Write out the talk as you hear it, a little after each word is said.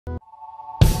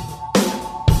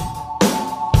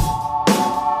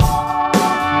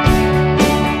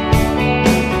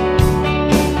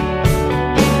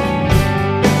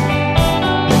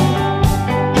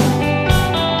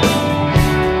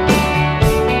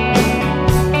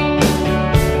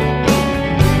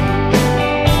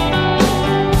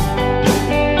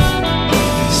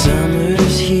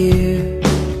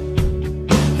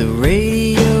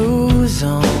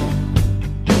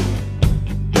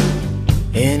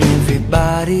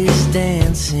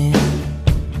dancing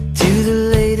to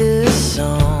the latest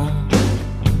song.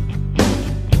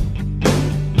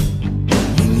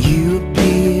 When you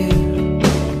appear,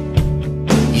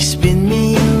 you spin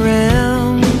me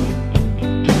around.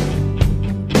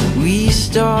 We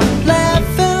start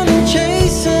laughing and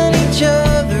chasing each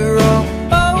other all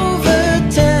over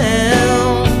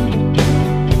town.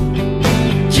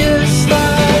 Just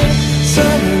like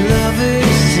summer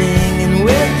lovers singing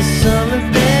with the summer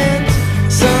bands.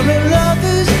 Summer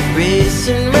lovers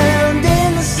racing round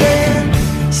in the sand.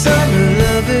 Summer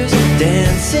lovers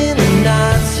dancing the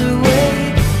nights away.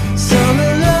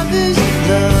 Summer lovers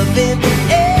loving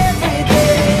every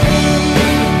day.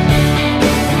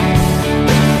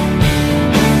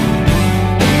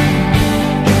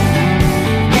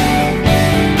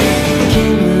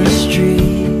 Chemistry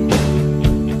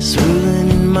swirling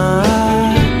in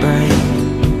my brain,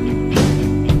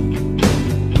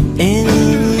 and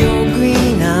in your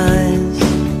green eyes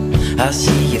I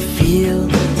see